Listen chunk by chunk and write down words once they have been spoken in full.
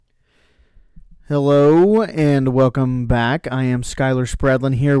Hello and welcome back. I am Skylar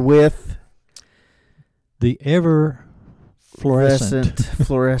Spradlin here with the ever fluorescent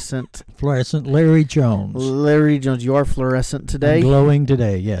Larry Jones. Larry Jones, you are fluorescent today. I'm glowing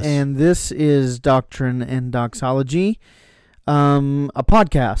today, yes. And this is Doctrine and Doxology, a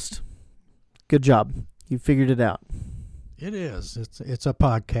podcast. Good job. You figured it out. It is. It's a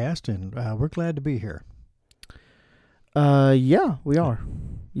podcast, and we're glad to be here. Yeah, we are.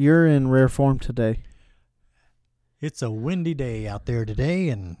 You're in rare form today. It's a windy day out there today,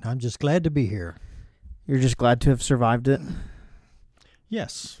 and I'm just glad to be here. You're just glad to have survived it?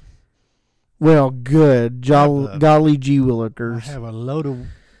 Yes. Well, good. Golly gee willikers. I have a load of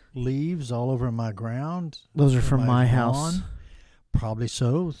leaves all over my ground. Those are from my lawn. house. Probably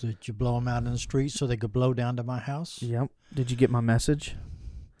so, that you blow them out in the street so they could blow down to my house. Yep. Did you get my message?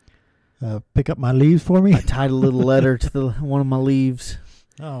 Pick up my leaves for me? I tied a little letter to one of my leaves.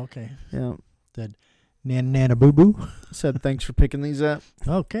 Oh, okay. Yeah. Said, Nana Boo Boo. Said, thanks for picking these up.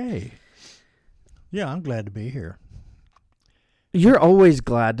 Okay. Yeah, I'm glad to be here. You're always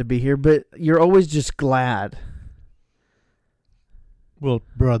glad to be here, but you're always just glad. Well,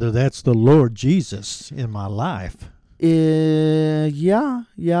 brother, that's the Lord Jesus in my life. Yeah,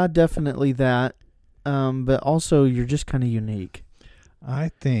 definitely that. But also, you're just kind of unique. I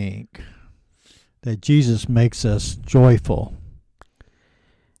think that Jesus makes us joyful.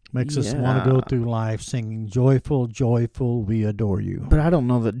 Makes us want to go through life singing, joyful, joyful, we adore you. But I don't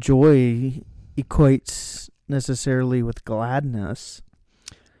know that joy equates necessarily with gladness.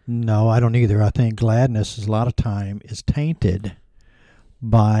 No, I don't either. I think gladness is a lot of time is tainted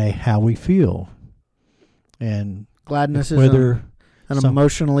by how we feel. And gladness is an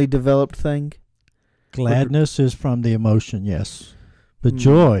emotionally developed thing? Gladness is from the emotion, yes. But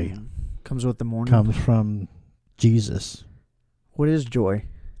joy comes with the morning. Comes from Jesus. What is joy?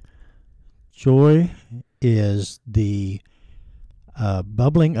 Joy is the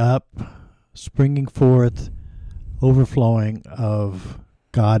bubbling up, springing forth, overflowing of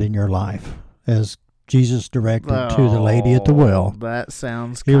God in your life, as Jesus directed to the lady at the well. That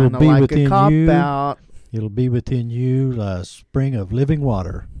sounds kind of like a cop-out. It'll be within you a spring of living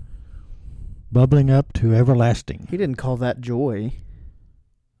water, bubbling up to everlasting. He didn't call that joy.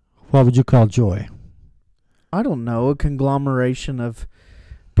 What would you call joy? I don't know, a conglomeration of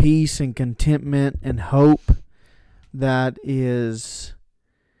peace and contentment and hope that is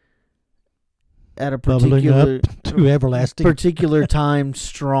at a particular up to everlasting particular time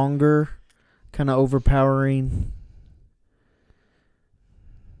stronger, kind of overpowering.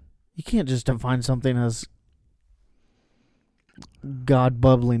 You can't just define something as God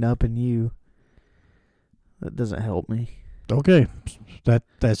bubbling up in you. That doesn't help me. Okay,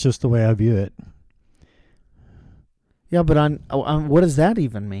 that's just the way I view it. Yeah, but what does that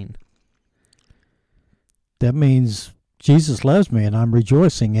even mean? That means Jesus loves me, and I'm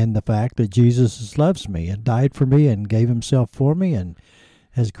rejoicing in the fact that Jesus loves me and died for me and gave himself for me and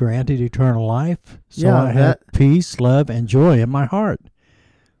has granted eternal life. So I have peace, love, and joy in my heart.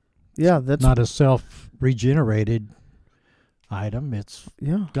 Yeah, that's not a self-regenerated item. It's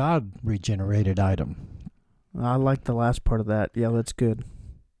God-regenerated item. I like the last part of that. Yeah, that's good.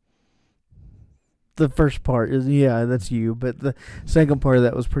 The first part is, that's you. But the second part of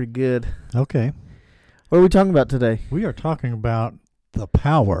that was pretty good. Okay. What are we talking about today? We are talking about the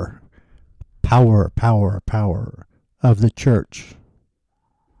power of the church.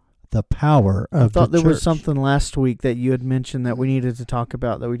 The power of the church. I thought there was something last week that you had mentioned that we needed to talk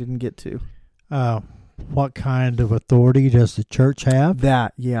about that we didn't get to. What kind of authority does the church have?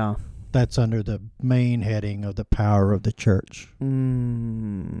 That, yeah. That's under the main heading of the power of the church.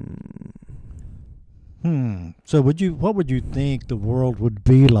 So what would you think the world would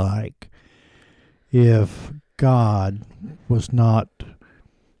be like if God was not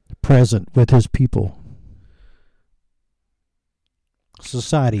present with his people?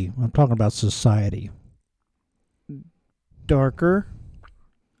 Society. I'm talking about society. Darker.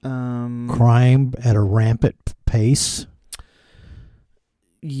 Crime at a rampant pace.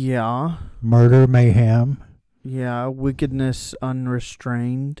 Yeah. Murder, mayhem. Yeah. Wickedness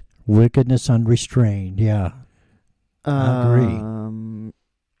unrestrained. Wickedness unrestrained, yeah. I agree.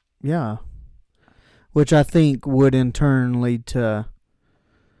 Yeah. Which I think would in turn lead to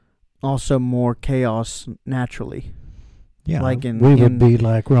also more chaos naturally. Yeah, we would be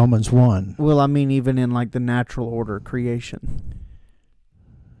like Romans 1. Well, I mean, even in like the natural order creation.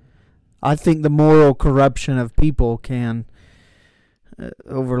 I think the moral corruption of people can,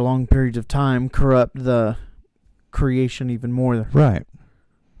 over long periods of time, corrupt the creation even more. Right.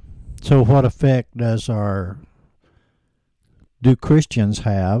 So what effect do Christians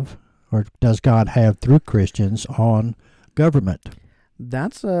have, or does God have through Christians on government?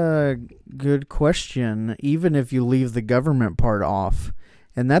 That's a good question, even if you leave the government part off.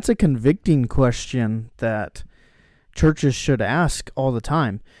 And that's a convicting question that churches should ask all the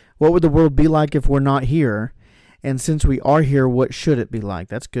time. What would the world be like if we're not here? And since we are here, what should it be like?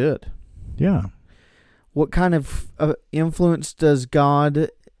 That's good. Yeah. What kind of influence does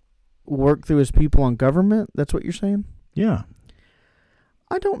God work through his people on government? That's what you're saying? Yeah.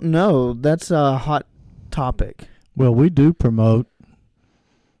 I don't know. That's a hot topic. Well, we do promote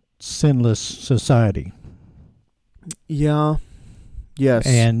sinless society. Yeah. Yes.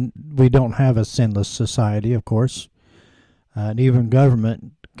 And we don't have a sinless society, of course. And even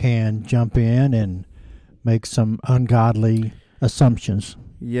government can jump in and make some ungodly assumptions.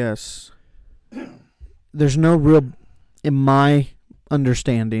 Yes. There's no real, in my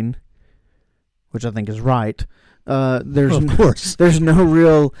understanding, which I think is right, Of course. there's no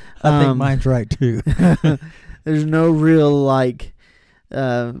real... I think mine's right, too. There's no real,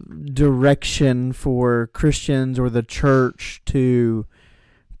 direction for Christians or the church to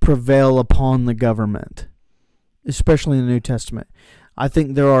prevail upon the government, especially in the New Testament. I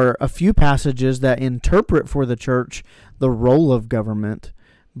think there are a few passages that interpret for the church the role of government,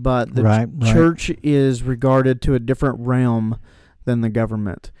 but the church is regarded to a different realm than the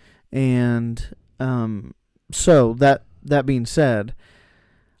government. And so that being said,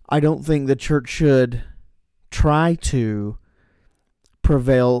 I don't think the church should try to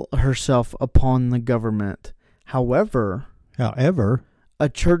prevail herself upon the government. However, a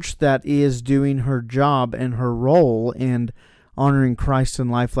church that is doing her job and her role and honoring Christ in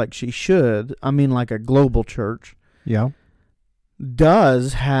life like she should, I mean like a global church,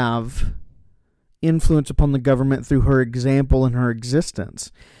 does have influence upon the government through her example and her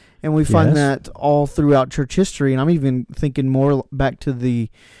existence. And we find that all throughout church history, and I'm even thinking more back to the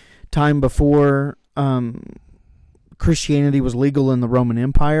time before Christianity was legal in the Roman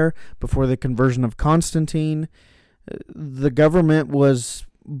Empire, before the conversion of Constantine. The government was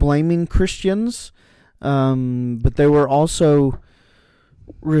blaming Christians, but they were also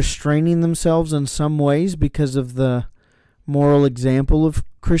restraining themselves in some ways because of the moral example of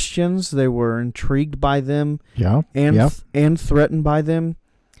Christians. They were intrigued by them and threatened by them.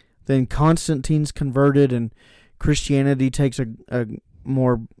 Then Constantine's converted, and Christianity takes a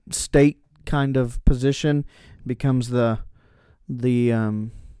more state kind of position, becomes the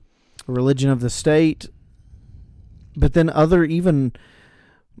religion of the state. But then other even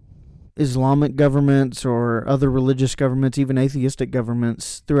Islamic governments or other religious governments, even atheistic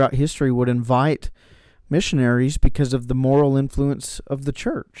governments throughout history would invite missionaries because of the moral influence of the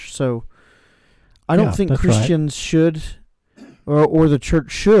church. So I don't think Christians should, or the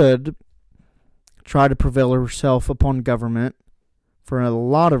church should, try to prevail herself upon government for a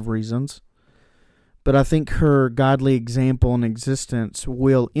lot of reasons. But I think her godly example and existence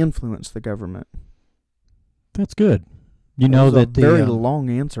will influence the government. That's good. You know that the very long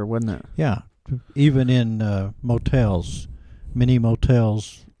answer, wasn't it? Yeah, even in motels, mini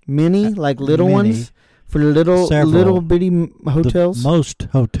motels, like little ones for little bitty hotels. Most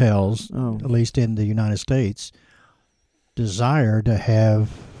hotels, at least in the United States, desire to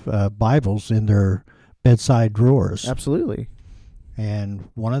have Bibles in their bedside drawers. Absolutely. And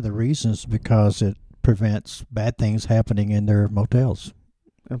one of the reasons because it prevents bad things happening in their motels.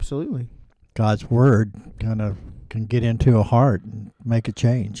 Absolutely. God's word kind of can get into a heart and make a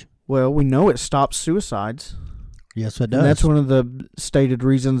change. Well, we know it stops suicides. Yes, it does. And that's one of the stated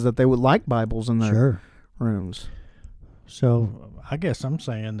reasons that they would like Bibles in their rooms. So I guess I'm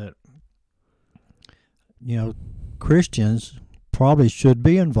saying that, Christians probably should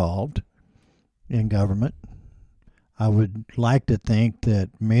be involved in government. I would like to think that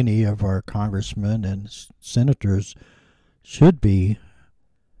many of our congressmen and senators should be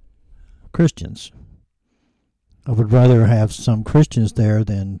Christians. I would rather have some Christians there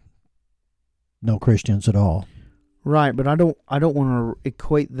than no Christians at all. Right, but I don't want to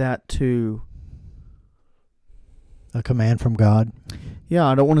equate that to a command from God. Yeah,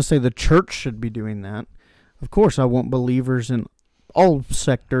 I don't want to say the church should be doing that. Of course, I want believers in all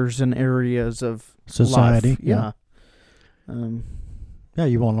sectors and areas of society. Life. Yeah.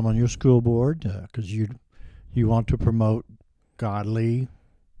 You want them on your school board because you want to promote godly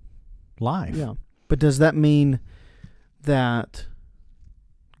life. Yeah, but does that mean that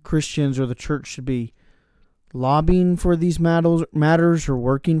Christians or the church should be lobbying for these matters or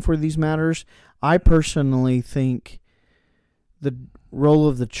working for these matters? I personally think the role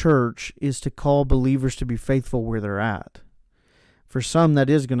of the church is to call believers to be faithful where they're at. For some, that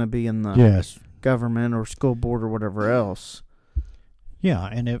is going to be in the government or school board or whatever else. Yeah,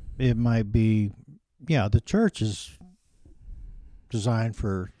 and it might be, the church is designed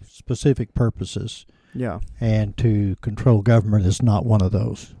for specific purposes, Yeah. and to control government is not one of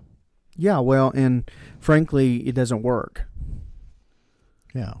those. Yeah, well, and frankly, it doesn't work.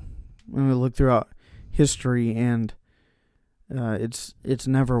 Yeah. When we look throughout history, and it's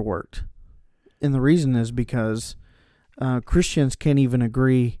never worked. And the reason is because Christians can't even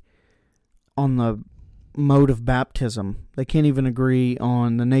agree on the mode of baptism. They can't even agree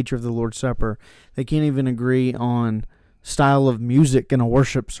on the nature of the Lord's Supper. They can't even agree on style of music in a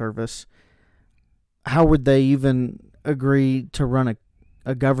worship service. How would they even agree to run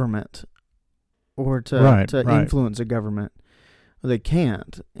a government or to influence a government? They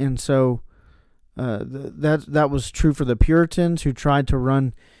can't. And so that was true for the Puritans who tried to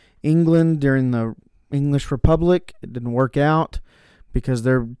run England during the English Republic. It didn't work out because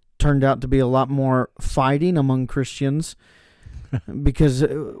there turned out to be a lot more fighting among Christians because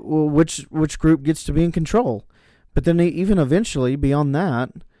which group gets to be in control. But then even eventually, beyond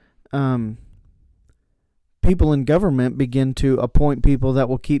that, people in government begin to appoint people that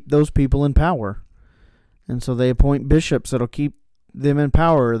will keep those people in power. And so they appoint bishops that will keep them in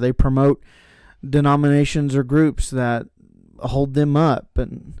power. They promote denominations or groups that hold them up.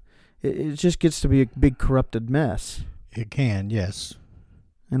 And it just gets to be a big corrupted mess. It can, yes.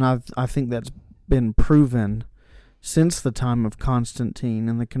 And I think that's been proven since the time of Constantine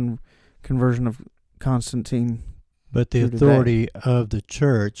and the conversion of Constantine. But the authority of the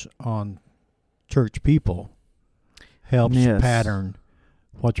church on church people helps pattern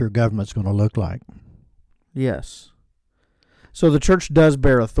what your government's going to look like. Yes. So the church does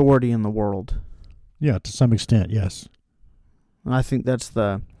bear authority in the world. Yeah, to some extent, yes. I think that's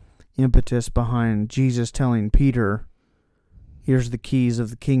the impetus behind Jesus telling Peter, here's the keys of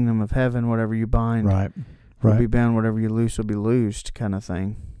the kingdom of heaven. Whatever you bind will be bound. Whatever you loose will be loosed, kind of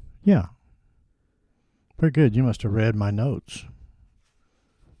thing. Yeah. Very good. You must have read my notes.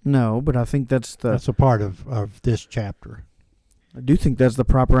 No, but I think that's a part of this chapter. I do think that's the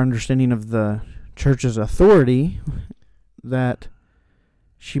proper understanding of the church's authority, that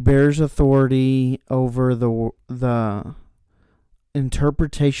she bears authority over the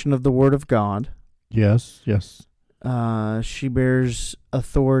interpretation of the Word of God. Yes, yes. She bears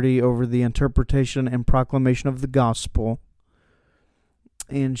authority over the interpretation and proclamation of the gospel.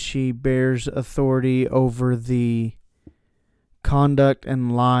 And she bears authority over the conduct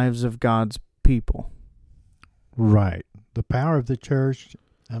and lives of God's people. Right. The power of the church,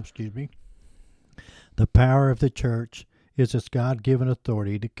 the power of the church is its God-given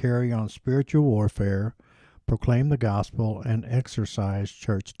authority to carry on spiritual warfare, proclaim the gospel, and exercise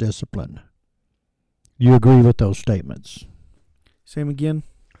church discipline. You agree with those statements? Same again.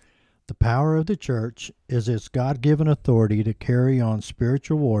 The power of the church is its God-given authority to carry on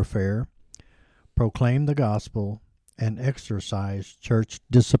spiritual warfare, proclaim the gospel, and exercise church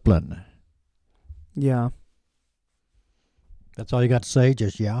discipline. Yeah. That's all you got to say?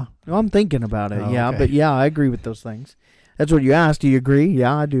 Just yeah? Well, I'm thinking about it. Oh, yeah, okay. But yeah, I agree with those things. That's what you asked. Do you agree?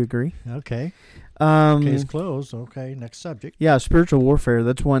 Yeah, I do agree. Okay. Case closed. Okay, next subject. Yeah, spiritual warfare.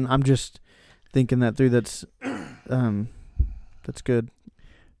 That's one. I'm just thinking that through. That's good.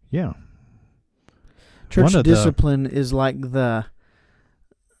 Yeah. Church discipline is like the...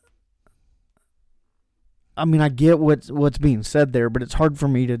 I mean, I get what's being said there, but it's hard for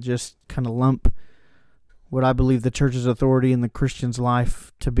me to just kind of lump what I believe the church's authority in the Christian's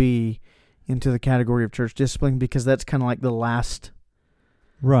life to be into the category of church discipline, because that's kind of like the last...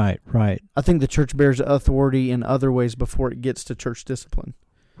 Right. I think the church bears authority in other ways before it gets to church discipline.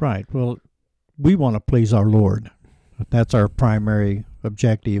 Right. Well, we want to please our Lord. That's our primary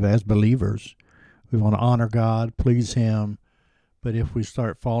objective as believers. We want to honor God, please Him. But if we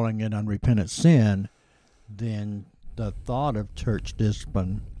start falling in unrepentant sin, then the thought of church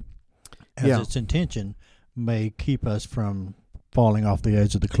discipline as its intention may keep us from falling off the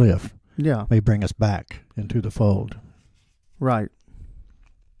edge of the cliff. Yeah. May bring us back into the fold. Right.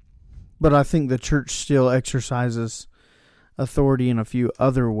 But I think the church still exercises authority in a few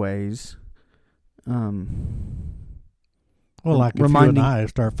other ways. Well, like if you and I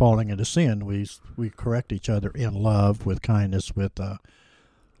start falling into sin, we correct each other in love, with kindness, with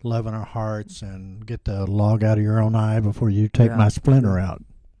love in our hearts, and get the log out of your own eye before you take my splinter out.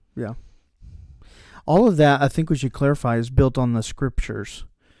 Yeah. All of that, I think we should clarify, is built on the Scriptures.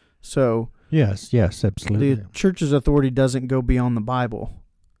 So yes, absolutely. The church's authority doesn't go beyond the Bible.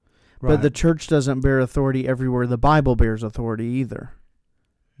 Right. But the church doesn't bear authority everywhere the Bible bears authority either.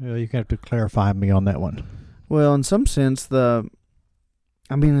 Well, you have to clarify me on that one. Well, in some sense, I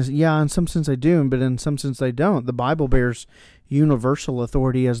I mean, yeah, in some sense they do, but in some sense they don't. The Bible bears universal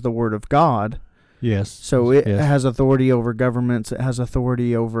authority as the Word of God. Yes. So it Yes. has authority over governments. It has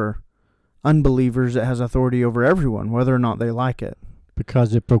authority over unbelievers. It has authority over everyone, whether or not they like it.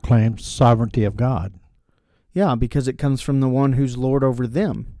 Because it proclaims sovereignty of God. Yeah, because it comes from the one who's Lord over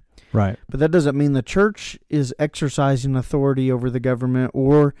them. Right. But that doesn't mean the church is exercising authority over the government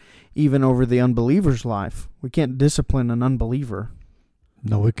or even over the unbeliever's life. We can't discipline an unbeliever.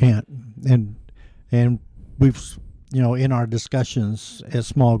 No, we can't. And we've, in our discussions as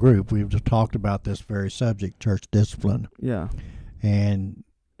small group, we've just talked about this very subject, church discipline. Yeah. And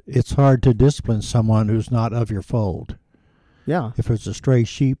it's hard to discipline someone who's not of your fold. Yeah. If it's a stray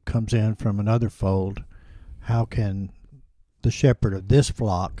sheep comes in from another fold, how can the shepherd of this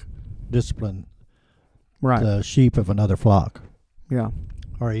flock discipline Right. the sheep of another flock? Yeah.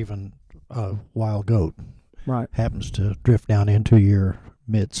 Or even a wild goat Right. happens to drift down into your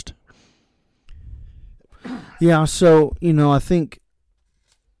midst. Yeah, so, I think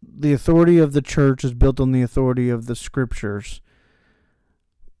the authority of the church is built on the authority of the scriptures.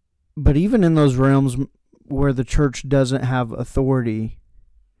 But even in those realms where the church doesn't have authority,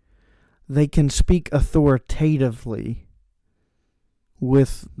 they can speak authoritatively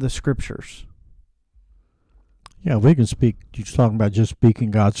with the scriptures. Yeah, we can speak. You're talking about just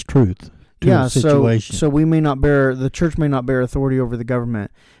speaking God's truth to Yeah, a situation. so the church may not bear authority over the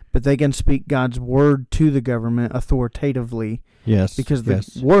government, but they can speak God's word to the government authoritatively. Yes, Because the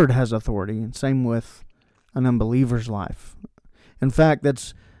word has authority, and same with an unbeliever's life. In fact,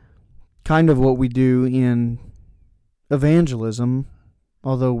 that's kind of what we do in evangelism,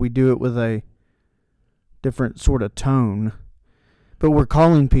 although we do it with a different sort of tone. But we're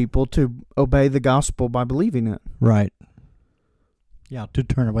calling people to obey the gospel by believing it. Right. Yeah, to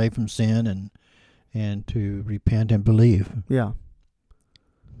turn away from sin and to repent and believe. Yeah.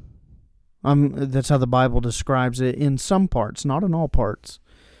 That's how the Bible describes it in some parts, not in all parts,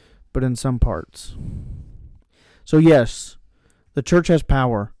 but in some parts. So yes, the church has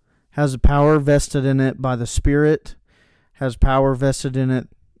power vested in it by the Spirit, has power vested in it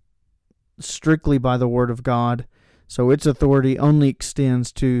strictly by the Word of God. So its authority only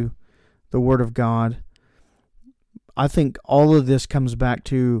extends to the Word of God. I think all of this comes back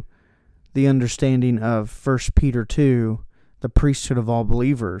to the understanding of 1 Peter 2, the priesthood of all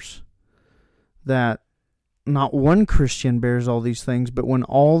believers. That not one Christian bears all these things, but when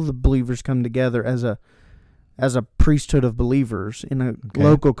all the believers come together as a priesthood of believers in a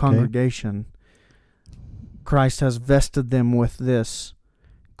local congregation, Christ has vested them with this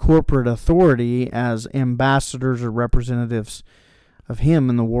corporate authority as ambassadors or representatives of Him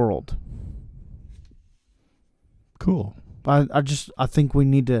in the world. Cool. I think we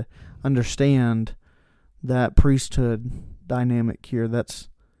need to understand that priesthood dynamic here.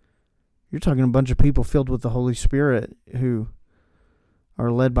 You're talking a bunch of people filled with the Holy Spirit who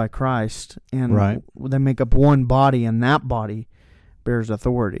are led by Christ, and right. They make up one body, and that body bears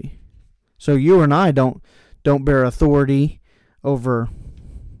authority. So you and I don't bear authority over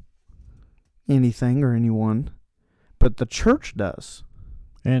anything or anyone, but the church does.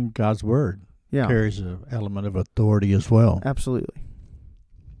 And God's Word carries an element of authority as well. Absolutely.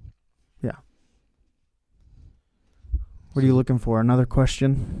 Yeah. What are you looking for? Another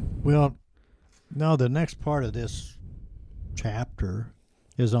question? Well, no, the next part of this chapter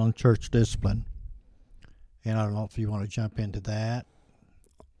is on church discipline. And I don't know if you want to jump into that.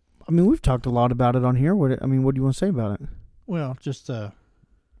 I mean, we've talked a lot about it on here. What do you want to say about it? Well, just the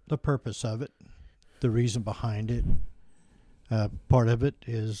purpose of it, the reason behind it. Part of it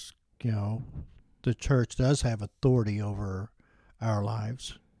is, the church does have authority over our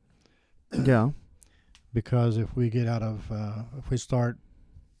lives. Yeah. Because if we start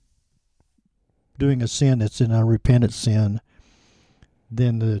doing a sin that's an unrepentant sin,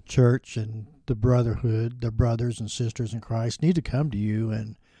 then the church and the brotherhood, the brothers and sisters in Christ need to come to you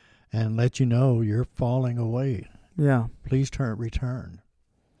and let you know you're falling away. Yeah. Please return.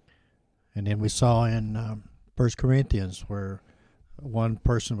 And then we saw in 1 Corinthians where one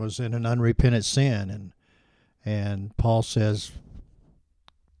person was in an unrepentant sin, and Paul says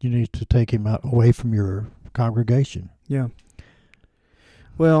you need to take him away from your congregation. Yeah.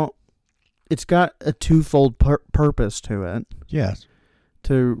 Well, it's got a twofold purpose to it. Yes.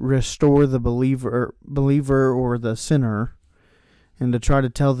 To restore the believer or the sinner, and to try to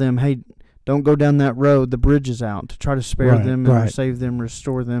tell them, hey, don't go down that road, the bridge is out, to try to spare them and save them,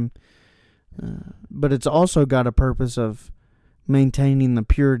 restore them. But it's also got a purpose of maintaining the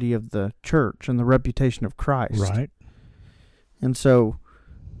purity of the church and the reputation of Christ. Right. And so,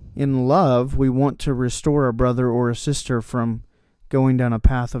 in love, we want to restore a brother or a sister from going down a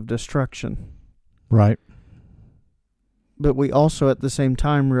path of destruction. Right. But we also at the same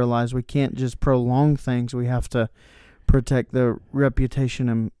time realize we can't just prolong things. We have to protect the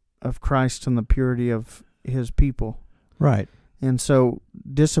reputation of Christ and the purity of his people. Right. And so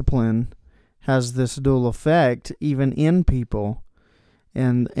discipline has this dual effect even in people.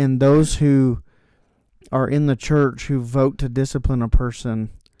 And those who are in the church who vote to discipline a person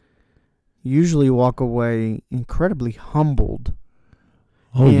usually walk away incredibly humbled.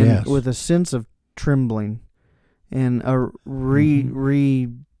 Oh, and yes. with a sense of trembling and a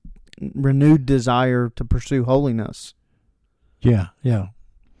renewed desire to pursue holiness. Yeah, yeah.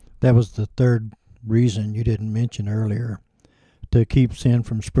 That was the third reason you didn't mention earlier, to keep sin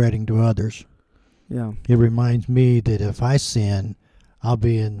from spreading to others. Yeah. It reminds me that if I sin, I'll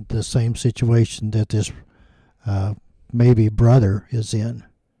be in the same situation that this maybe brother is in.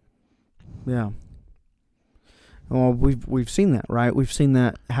 Yeah. Well, we've seen that, right? We've seen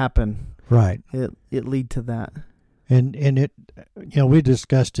that happen. Right. It lead to that. And it, we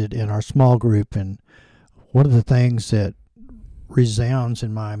discussed it in our small group, and one of the things that resounds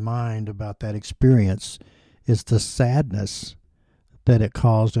in my mind about that experience is the sadness that it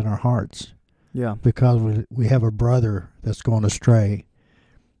caused in our hearts. Yeah. Because we have a brother that's gone astray,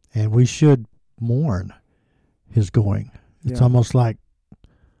 and we should mourn his going. It's almost like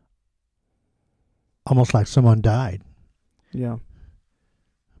someone died. Yeah.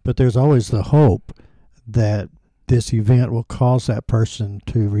 But there's always the hope that this event will cause that person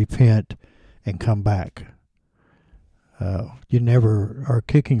to repent and come back. You never are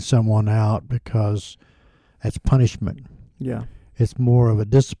kicking someone out because that's punishment. Yeah. It's more of a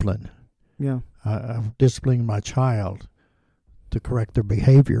discipline. Yeah. Of disciplining my child to correct their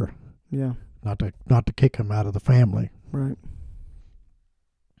behavior. Yeah. Not to kick them out of the family. Right.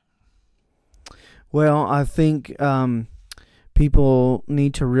 Well, I think people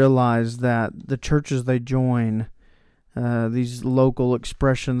need to realize that the churches they join, these local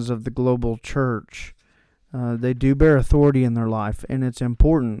expressions of the global church, they do bear authority in their life, and it's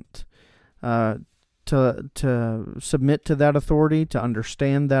important to submit to that authority, to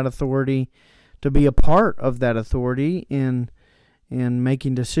understand that authority, to be a part of that authority in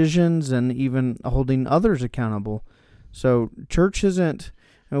making decisions and even holding others accountable. So church isn't,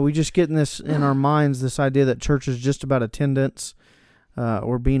 we just get in this in our minds, this idea that church is just about attendance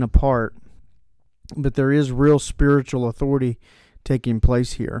or being a part. But there is real spiritual authority taking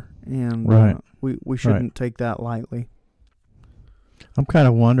place here. And right. We shouldn't take that lightly. I'm kind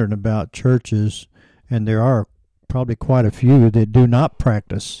of wondering about churches, and there are probably quite a few that do not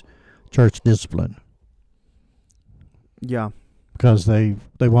practice church discipline. Yeah. Because they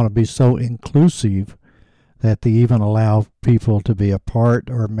want to be so inclusive that they even allow people to be a part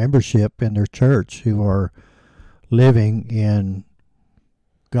or membership in their church who are living in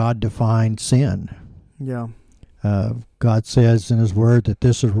God-defined sin. Yeah. God says in his word that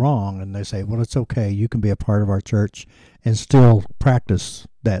this is wrong, and they say, well, it's okay, you can be a part of our church and still practice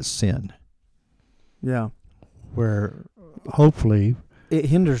that sin. Yeah. Where hopefully it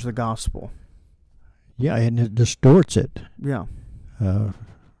hinders the gospel. Yeah, and it distorts it. Yeah.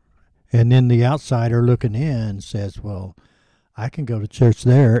 And then the outsider looking in says, well, I can go to church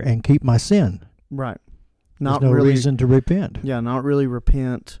there and keep my sin. Right. There's no reason to repent. Yeah, not really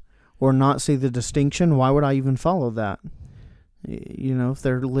repent or not see the distinction. Why would I even follow that? If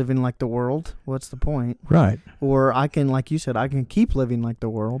they're living like the world, what's the point? Right. Or I can, like you said, I can keep living like the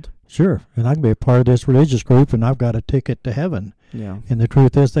world. Sure. And I can be a part of this religious group, and I've got a ticket to heaven. Yeah. And the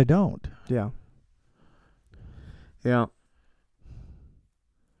truth is they don't. Yeah. Yeah.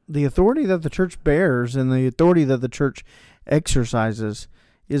 The authority that the church bears and the authority that the church exercises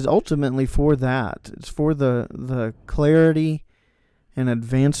is ultimately for that. It's for the clarity and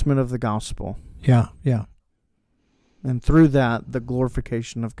advancement of the gospel. Yeah, yeah. And through that, the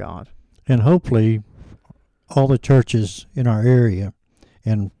glorification of God. And hopefully all the churches in our area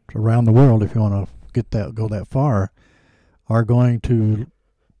and around the world, if you want to go that far, are going to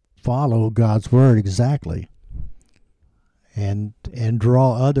follow God's word exactly. And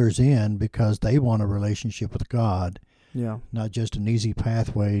draw others in because they want a relationship with God. Yeah. Not just an easy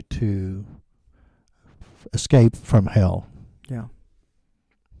pathway to escape from hell. Yeah.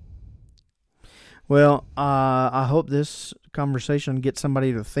 Well, I hope this conversation gets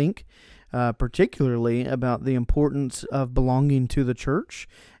somebody to think, particularly about the importance of belonging to the church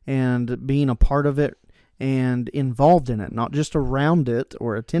and being a part of it and involved in it, not just around it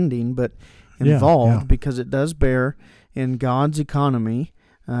or attending, but involved, because it does bear in God's economy,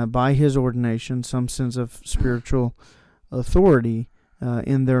 by his ordination, some sense of spiritual authority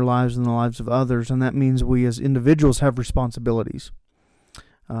in their lives and the lives of others. And that means we as individuals have responsibilities.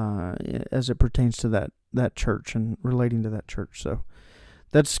 as it pertains to that church and relating to that church. So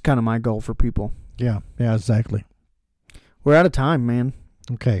that's kind of my goal for people. Yeah, exactly. We're out of time, man.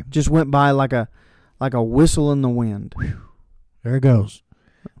 Okay. Just went by like a whistle in the wind. There it goes.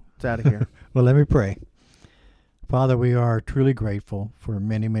 It's out of here. Well, let me pray. Father, we are truly grateful for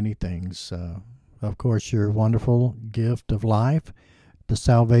many, many things. Of course, your wonderful gift of life, the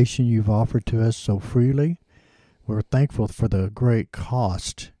salvation you've offered to us so freely. We're thankful for the great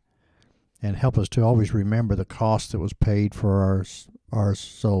cost, and help us to always remember the cost that was paid for our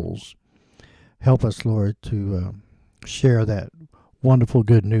souls. Help us, Lord, to share that wonderful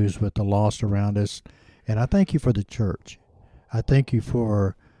good news with the lost around us. And I thank you for the church. I thank you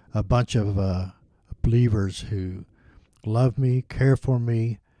for a bunch of believers who love me, care for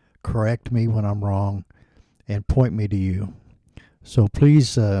me, correct me when I'm wrong, and point me to you. So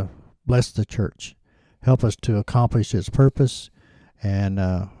please bless the church. Help us to accomplish its purpose, and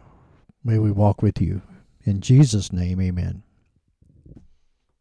may we walk with you. In Jesus' name, amen.